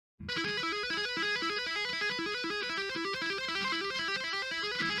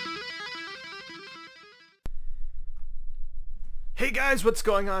Hey guys, what's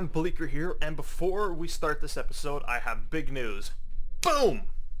going on? Bleaker here, and before we start this episode, I have big news. Boom!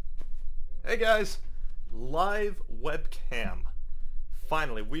 Hey guys, live webcam.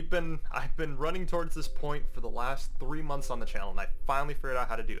 Finally, I've been running towards this point for the last 3 months on the channel, and I finally figured out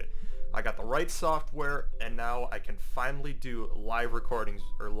how to do it. I got the right software, and now I can finally do live recordings,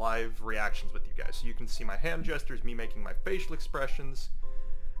 or live reactions with you guys. So you can see my hand gestures, me making my facial expressions.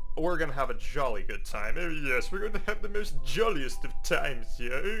 We're gonna have a jolly good time. Oh yes, we're gonna have the most jolliest of times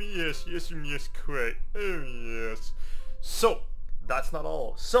here. Oh yes, yes, yes, quite. Oh yes. So, that's not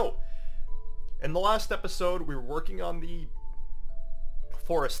all. So, in the last episode, we were working on the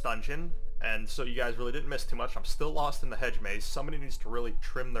forest dungeon, and so you guys really didn't miss too much. I'm still lost in the hedge maze. Somebody needs to really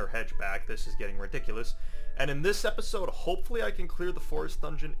trim their hedge back. This is getting ridiculous. And in this episode, hopefully I can clear the forest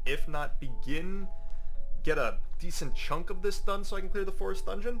dungeon, if not get a decent chunk of this done so I can clear the forest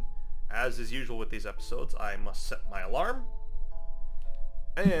dungeon. As is usual with these episodes, I must set my alarm.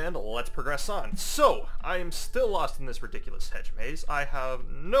 And let's progress on. So, I am still lost in this ridiculous hedge maze. I have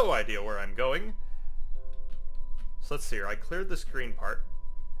no idea where I'm going. So let's see here. I cleared this green part.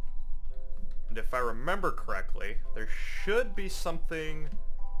 And if I remember correctly, there should be something...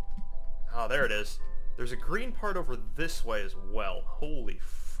 Oh, there it is. There's a green part over this way as well. Holy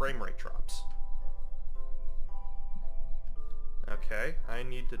frame rate drops. Okay, I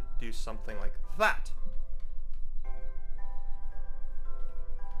need to do something like that.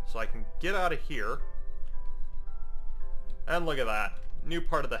 So I can get out of here. And look at that. New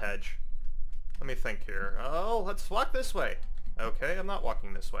part of the hedge. Let me think here. Oh, let's walk this way. Okay, I'm not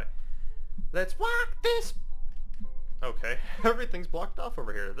walking this way. Let's walk this... Okay, everything's blocked off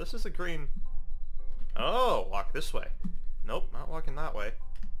over here. This is a green... Oh, walk this way. Nope, not walking that way.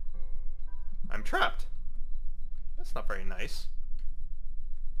 I'm trapped. That's not very nice.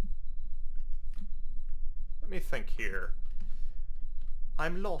 Let me think here.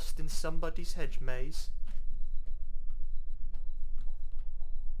 I'm lost in somebody's hedge maze.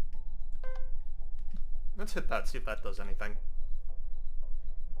 Let's hit that, see if that does anything.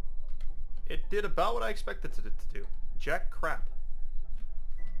 It did about what I expected it to do. Jack crap.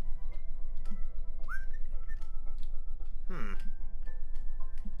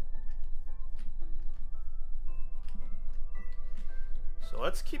 So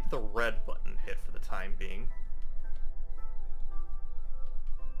let's keep the red button hit for the time being.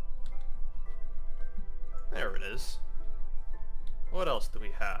 There it is. What else do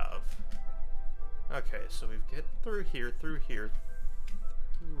we have? Okay, so we get through here, through here,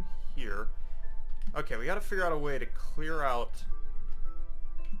 through here. Okay, we gotta figure out a way to clear out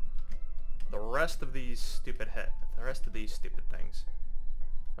the rest of these stupid things.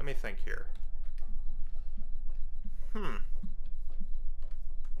 Let me think here.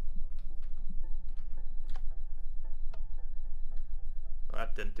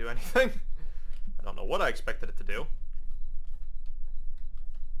 That didn't do anything. I don't know what I expected it to do.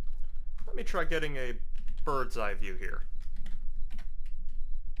 Let me try getting a bird's eye view here.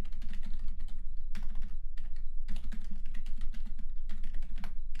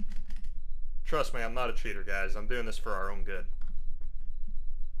 Trust me, I'm not a cheater, guys. I'm doing this for our own good.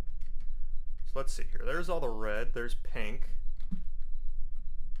 So let's see here. There's all the red. There's pink.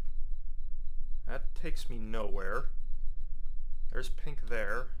 That takes me nowhere. There's pink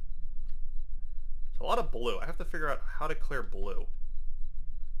there. There's a lot of blue. I have to figure out how to clear blue.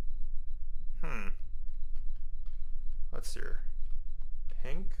 Let's see here.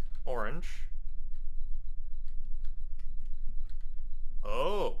 Pink, orange.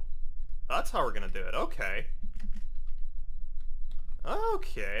 Oh, that's how we're gonna do it. Okay.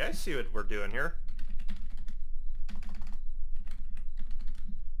 Okay, I see what we're doing here.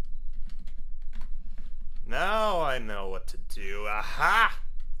 Now I know what to do. Aha!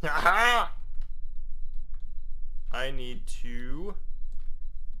 Aha! I need to...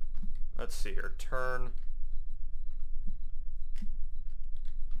 Let's see here. Turn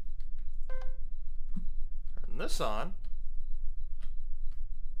this on.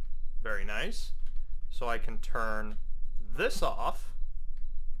 Very nice. So I can turn this off.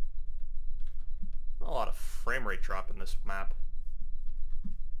 A lot of frame rate drop in this map.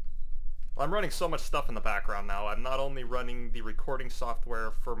 Well, I'm running so much stuff in the background now. I'm not only running the recording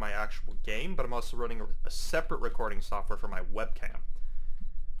software for my actual game, but I'm also running a separate recording software for my webcam.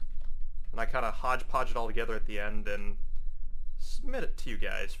 And I kind of hodgepodge it all together at the end and submit it to you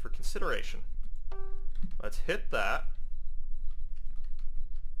guys for consideration. Let's hit that.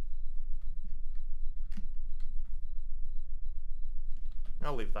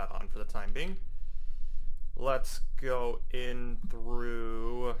 I'll leave that on for the time being. Let's go in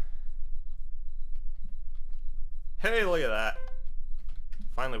through... Hey, look at that.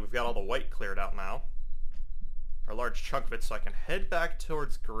 finally we've got all the white cleared out now. A large chunk of it, so I can head back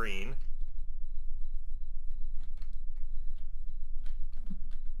towards green.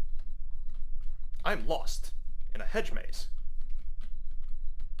 I'm lost in a hedge maze.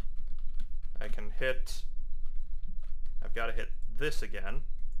 I can hit... I've got to hit this again.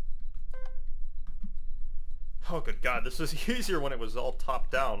 Oh, good God, this was easier when it was all top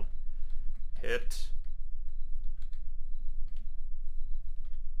down. Hit.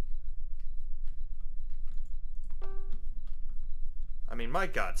 I mean, my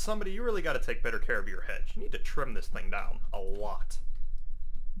God, somebody, you really got to take better care of your hedge. You need to trim this thing down a lot.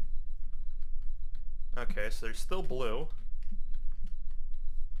 Okay, so there's still blue.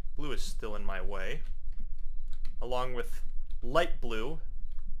 Blue is still in my way. Along with light blue.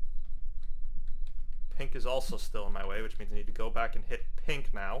 Pink is also still in my way, which means I need to go back and hit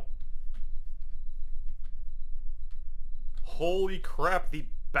pink now. Holy crap, the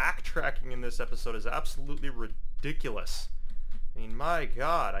backtracking in this episode is absolutely ridiculous. I mean, my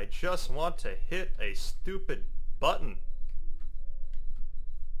God, I just want to hit a stupid button.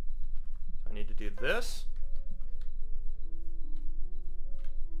 So I need to do this.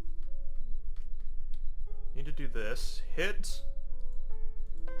 Need to do this. Hit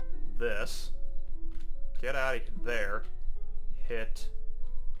this. Get out of there. Hit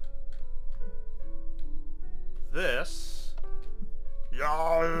this.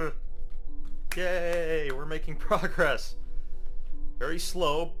 Yeah. Yay, we're making progress. Very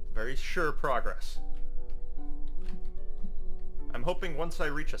slow, very sure progress. I'm hoping once I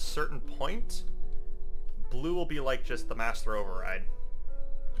reach a certain point, blue will be like just the master override.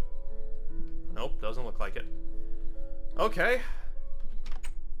 Nope, doesn't look like it. Okay.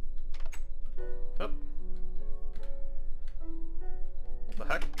 Up. What the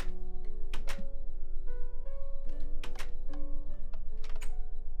heck?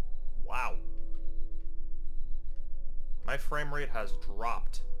 Wow. My frame rate has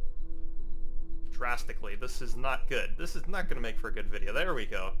dropped drastically. This is not good. This is not going to make for a good video. There we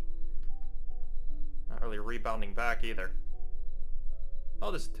go. Not really rebounding back either.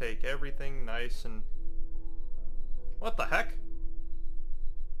 I'll just take everything nice and... What the heck?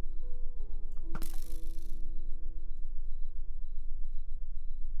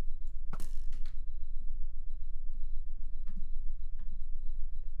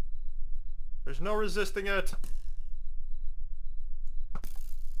 There's no resisting it.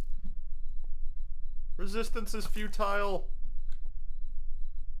 Resistance is futile.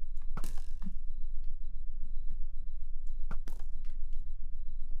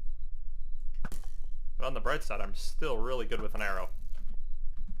 But on the bright side, I'm still really good with an arrow.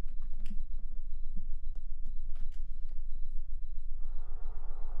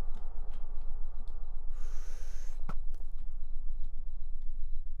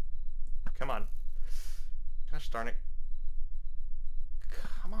 Come on. Gosh darn it.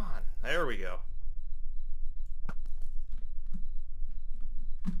 Come on. There we go.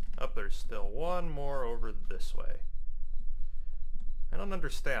 Up, there's still one more over this way. I don't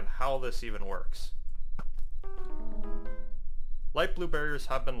understand how this even works. Light blue barriers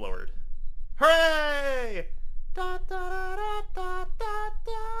have been lowered. Hooray! Da, da, da, da, da, da,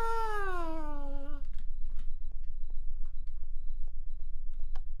 da.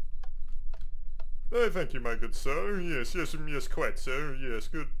 Oh, thank you, my good sir. Yes, yes, yes, quite, sir. Yes,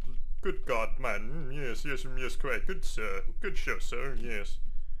 good God, man. Yes, yes, yes, quite. Good, sir. Good show, sir. Yes.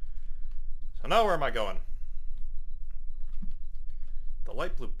 So now where am I going? The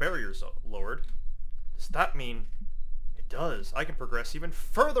light blue barrier's lowered. Does that mean... It does. I can progress even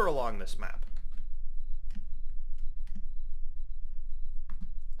further along this map.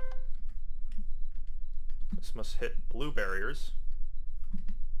 This must hit blue barriers.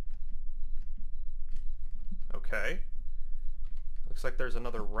 Okay. Looks like there's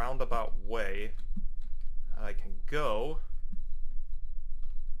another roundabout way that I can go.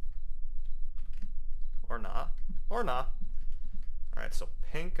 Or not. Or not. Alright, so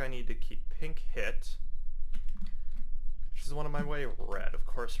pink, I need to keep pink hit. Which is the one in my way? Red. Of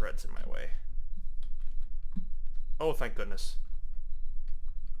course red's in my way. Oh, thank goodness.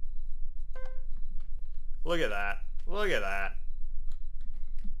 Look at that. Look at that.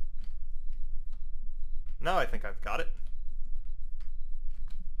 Now I think I've got it.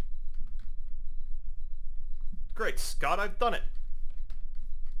 Great Scott, I've done it.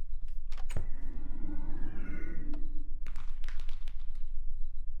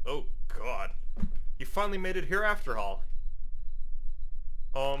 Oh, God. You finally made it here after all.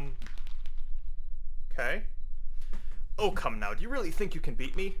 Okay. Oh, come now. Do you really think you can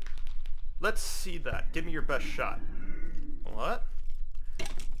beat me? Let's see that. Give me your best shot. What?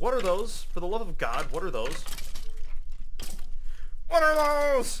 What are those? For the love of God, what are those? What are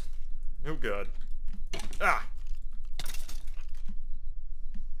those? Oh, good. Ah!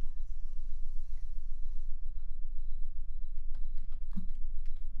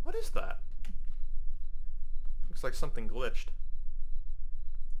 What is that? Looks like something glitched.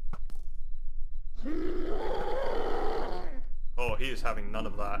 Oh, he is having none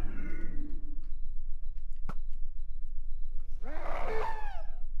of that.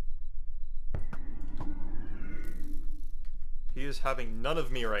 He is having none of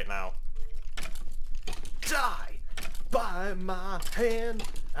me right now. Die by my hand.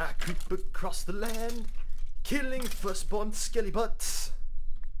 I creep across the land, killing firstborn skelly butts.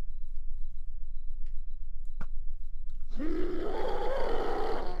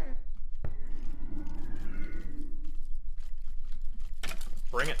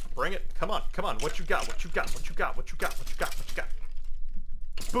 Bring it, bring it. Come on, come on. What you got? What you got? What you got? What you got? What you got? What you got?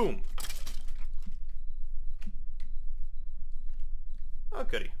 Boom. Oh,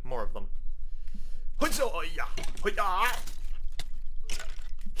 goody. More of them. Hoya! Hoya!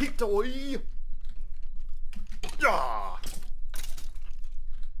 Hitoi! Yeah!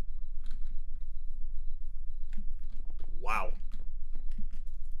 Wow.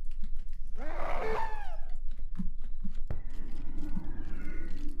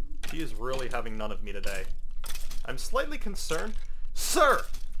 He is really having none of me today. I'm slightly concerned. Sir!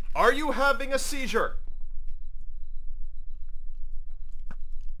 Are you having a seizure?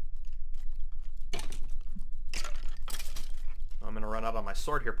 I'm gonna run out on my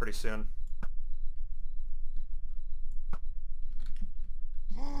sword here pretty soon.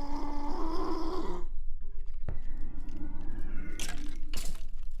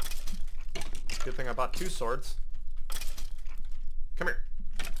 Good thing I bought 2 swords. Come here.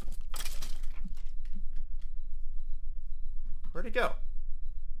 Where'd he go?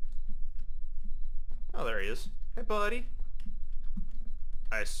 Oh, there he is. Hey, buddy.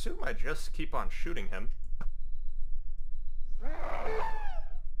 I assume I just keep on shooting him.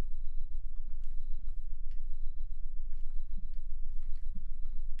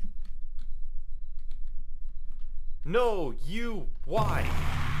 No, you! Why?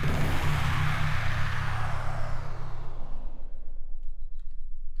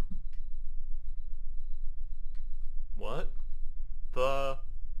 What the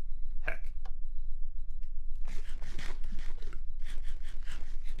heck?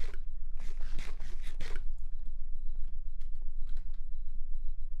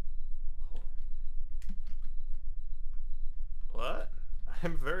 What?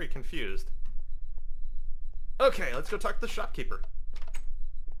 I'm very confused. Okay, let's go talk to the shopkeeper.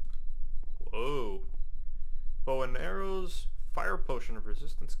 Whoa. Bow and arrows, fire potion of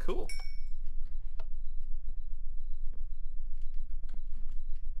resistance. Cool.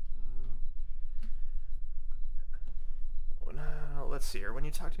 Now, let's see here. When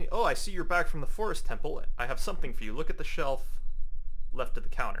you talk to me... Oh, I see you're back from the forest temple. I have something for you. Look at the shelf left of the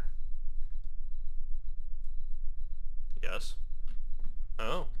counter. Yes.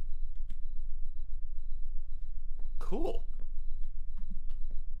 Oh. Cool.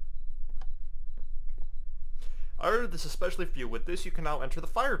 I ordered this especially for you. With this, you can now enter the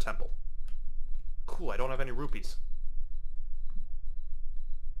fire temple. Cool, I don't have any rupees.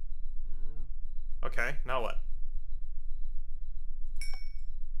 Okay, now what?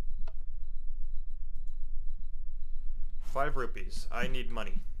 $5 rupees. I need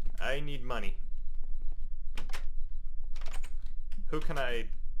money. I need money. Who can I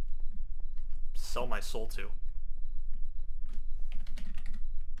sell my soul to?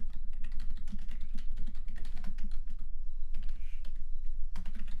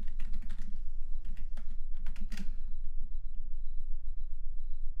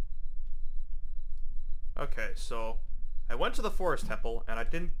 Okay, so I went to the forest temple and I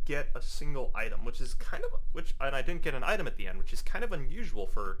didn't get a single item, which is kind of and I didn't get an item at the end, which is kind of unusual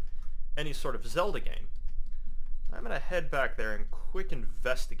for any sort of Zelda game. I'm gonna head back there and quick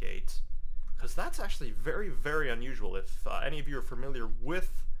investigate, because that's actually very, very unusual. If any of you are familiar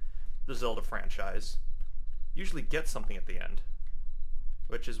with the Zelda franchise, usually get something at the end,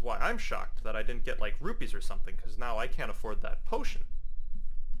 which is why I'm shocked that I didn't get like rupees or something, because now I can't afford that potion.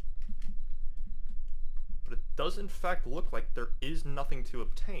 But it does in fact look like there is nothing to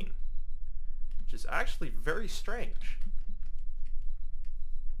obtain, which is actually very strange.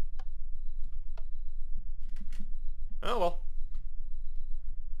 Oh well.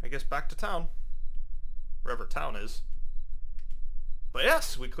 I guess back to town. Wherever town is. But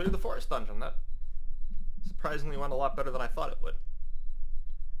yes, we cleared the forest dungeon. That surprisingly went a lot better than I thought it would.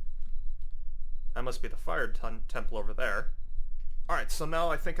 That must be the fire temple over there. Alright, so now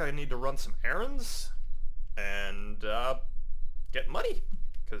I think I need to run some errands and get money,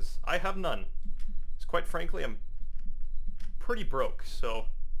 because I have none. Because quite frankly, I'm pretty broke, so,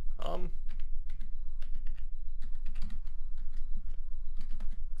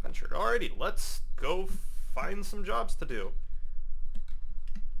 ventured. Alrighty, let's go find some jobs to do.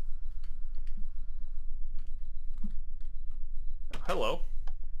 Hello.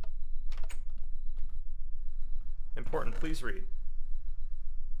 Important, please read.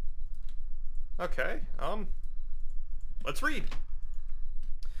 Okay, let's read.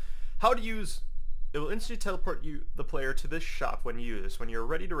 How to use... It will instantly teleport the player to this shop when used. When you're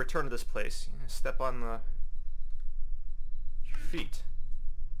ready to return to this place, step on the feet.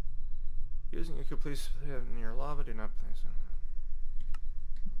 Using it, could please near lava, do not place it.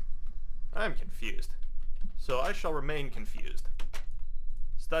 I'm confused. So I shall remain confused.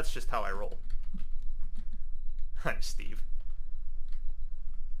 So that's just how I roll. I'm Steve.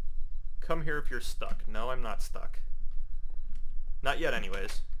 Come here if you're stuck. No, I'm not stuck. Not yet,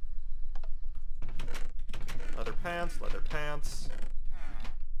 anyways. Leather pants, leather pants.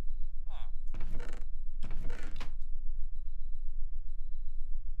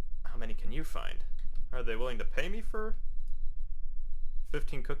 How many can you find? Are they willing to pay me for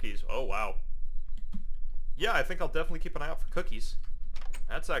 15 cookies? Oh, wow. Yeah, I think I'll definitely keep an eye out for cookies.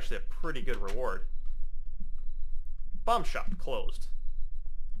 That's actually a pretty good reward. Bomb shop closed.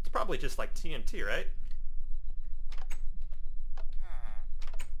 It's probably just like TNT, right?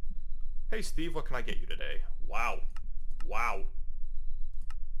 Hey Steve, what can I get you today? Wow. Wow.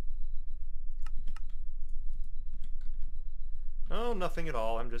 Oh, nothing at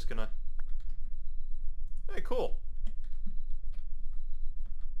all. I'm just gonna... Hey, cool.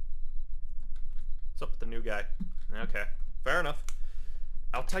 What's up with the new guy? Okay, fair enough.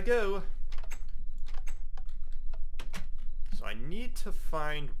 Out I go. So I need to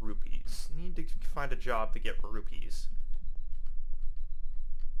find rupees. Need to find a job to get rupees.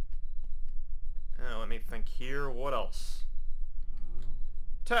 Oh, let me think here. What else?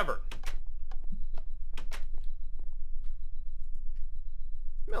 Tavern.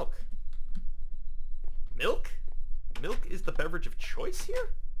 Milk. Milk? Milk is the beverage of choice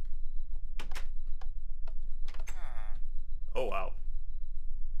here? Oh, wow.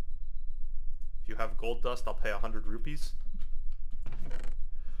 If you have gold dust, I'll pay 100 rupees.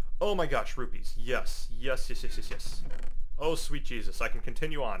 Oh my gosh, rupees. Yes. Yes, yes, yes, yes, yes. Oh, sweet Jesus. I can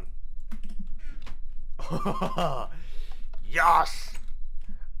continue on. Yes!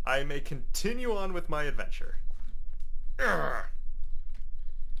 I may continue on with my adventure. Urgh.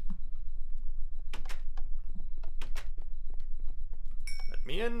 Let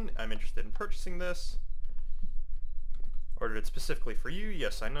me in. I'm interested in purchasing this. Ordered it specifically for you.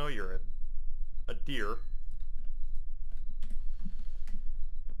 Yes, I know you're a deer.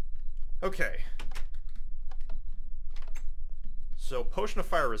 Okay. So, Potion of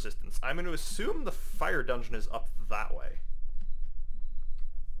Fire Resistance. I'm going to assume the fire dungeon is up that way.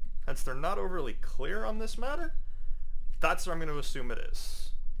 Hence, they're not overly clear on this matter. That's what I'm going to assume it is.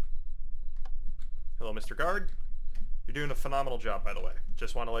 Hello, Mr. Guard. You're doing a phenomenal job, by the way.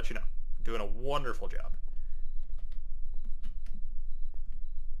 Just want to let you know. Doing a wonderful job.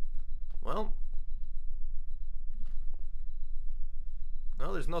 Well,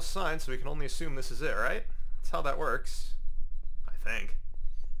 there's no sign, so we can only assume this is it, right? That's how that works. I think.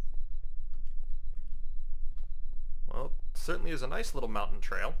 Well, it certainly is a nice little mountain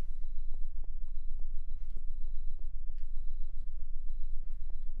trail.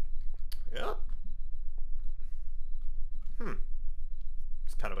 Yeah.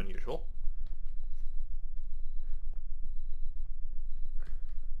 It's kind of unusual.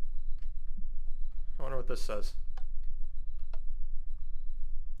 I wonder what this says.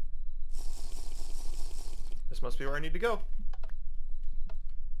 This must be where I need to go.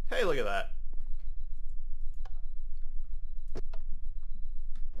 Hey, look at that.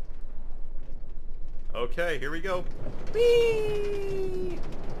 Okay, here we go. Whee!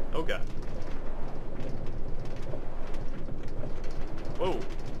 Oh god. Whoa.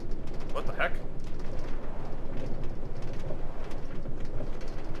 What the heck?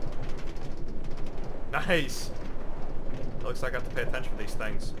 Nice! It looks like I have to pay attention to these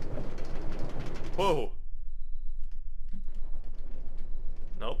things. Whoa!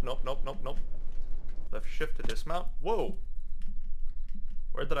 Nope, nope, nope, nope, nope. Left shift to dismount. Whoa!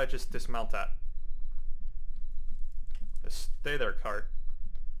 Where did I just dismount at? Just stay there, cart.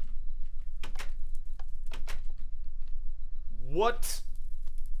 What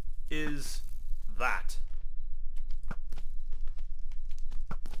is that?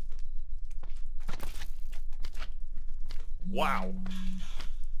 Wow.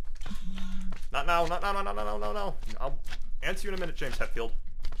 Not now, not now, no, no, no, no, no, no. I'll answer you in a minute, James Hetfield.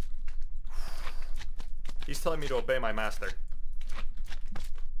 He's telling me to obey my master.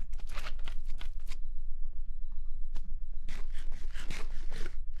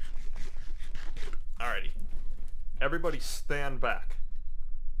 Alrighty. Everybody stand back.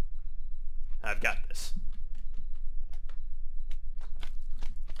 I've got this.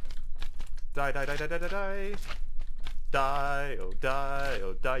 Die, die, die, die, die, die, die. Die, oh die,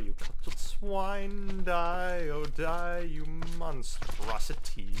 oh die, you cultured swine. Die, oh die, you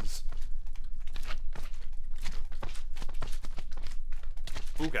monstrosities.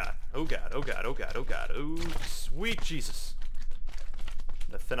 Oh god, oh god, oh god, oh god, oh god, oh sweet Jesus.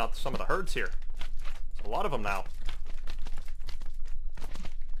 I'm gonna thin out some of the herds here. There's a lot of them now.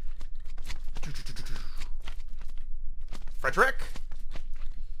 Frederick!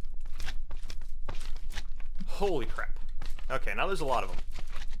 Holy crap. Okay, now there's a lot of them.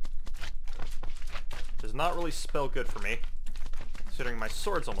 Does not really spell good for me, considering my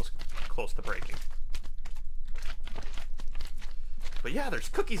sword's almost close to breaking. But yeah, there's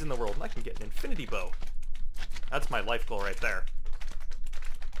cookies in the world, and I can get an infinity bow. That's my life goal right there.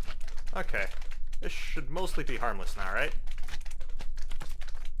 Okay. This should mostly be harmless now, right?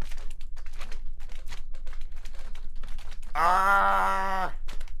 Ah!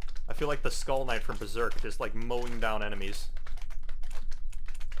 I feel like the Skull Knight from Berserk, just like mowing down enemies.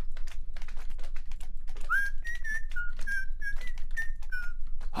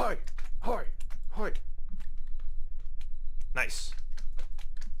 Hi! Hi! Hi! Nice.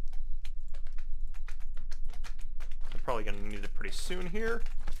 I'm probably gonna need it pretty soon here.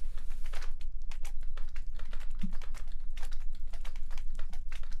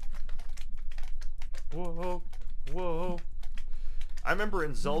 Whoa! Whoa! I remember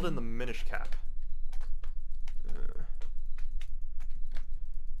in Zelda in the Minish Cap.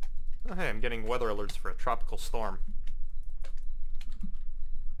 Oh hey, I'm getting weather alerts for a tropical storm.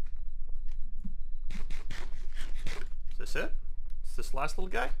 Is this it? Is this last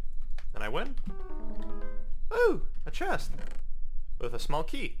little guy? And I win? Ooh! A chest! With a small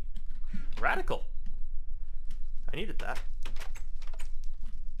key. Radical! I needed that.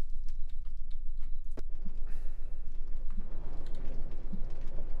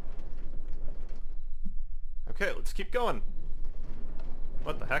 Okay, let's keep going.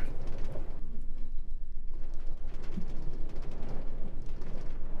 What the heck?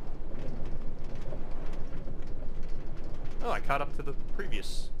 Oh, I caught up to the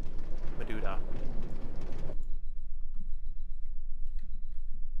previous Meduda.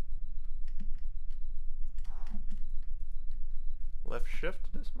 Left shift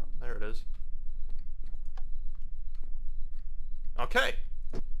to dismount. There it is. Okay.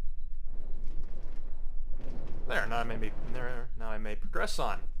 There, now I may progress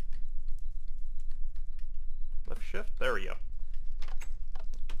on. Left shift, there we go.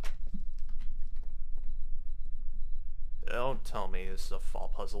 Don't tell me this is a fall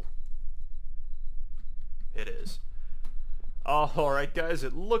puzzle. It is. Alright guys,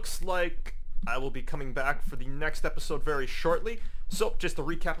 it looks like I will be coming back for the next episode very shortly. So, just a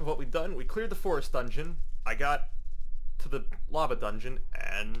recap of what we've done. We cleared the forest dungeon. I got to the lava dungeon,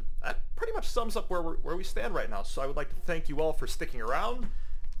 and that pretty much sums up where we stand right now. So I would like to thank you all for sticking around.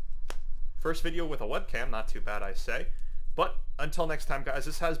 First video with a webcam, not too bad I say. But until next time guys,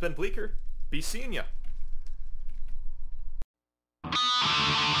 this has been Bleaker. Be seeing ya.